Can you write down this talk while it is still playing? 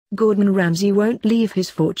Gordon Ramsay won't leave his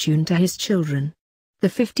fortune to his children. The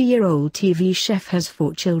 50-year-old TV chef has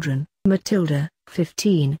 4 children, Matilda,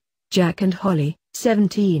 15, Jack and Holly,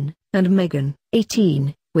 17, and Megan,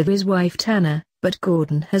 18, with his wife Tana, but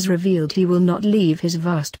Gordon has revealed he will not leave his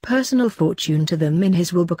vast personal fortune to them in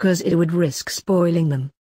his will because it would risk spoiling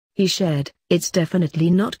them. He shared, "It's definitely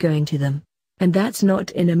not going to them. And that's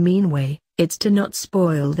not in a mean way, it's to not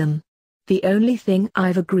spoil them. The only thing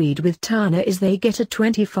I've agreed with Tana is they get a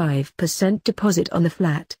 25% deposit on the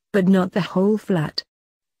flat, but not the whole flat."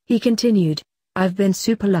 He continued, "I've been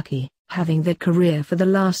super lucky, having that career for the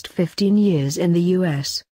last 15 years in the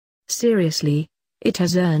US. Seriously, it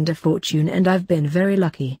has earned a fortune and I've been very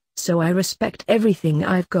lucky, so I respect everything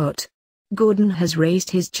I've got." Gordon has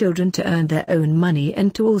raised his children to earn their own money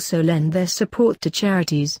and to also lend their support to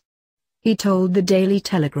charities. He told the Daily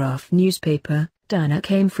Telegraph newspaper, "Tana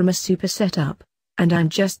came from a super setup, and I'm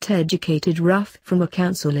just educated rough from a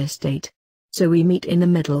council estate. So we meet in the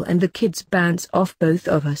middle and the kids bounce off both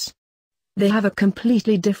of us. They have a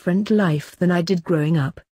completely different life than I did growing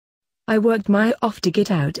up. I worked my off to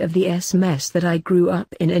get out of the mess that I grew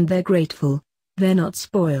up in and they're grateful, they're not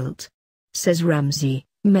spoilt," says Ramsay.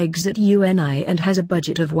 Meg's at UNI and has a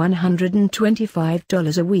budget of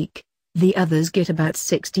 $125 a week. The others get about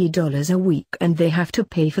 $60 a week and they have to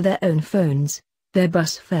pay for their own phones, their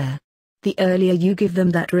bus fare. The earlier you give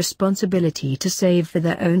them that responsibility to save for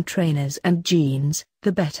their own trainers and jeans,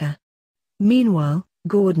 the better. Meanwhile,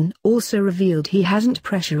 Gordon also revealed he hasn't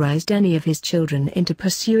pressurized any of his children into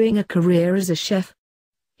pursuing a career as a chef.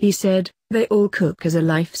 He said, "They all cook as a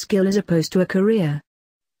life skill as opposed to a career.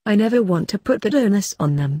 I never want to put that onus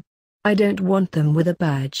on them. I don't want them with a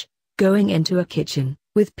badge, going into a kitchen,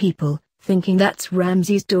 with people, thinking that's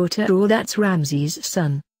Ramsay's daughter or that's Ramsay's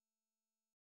son.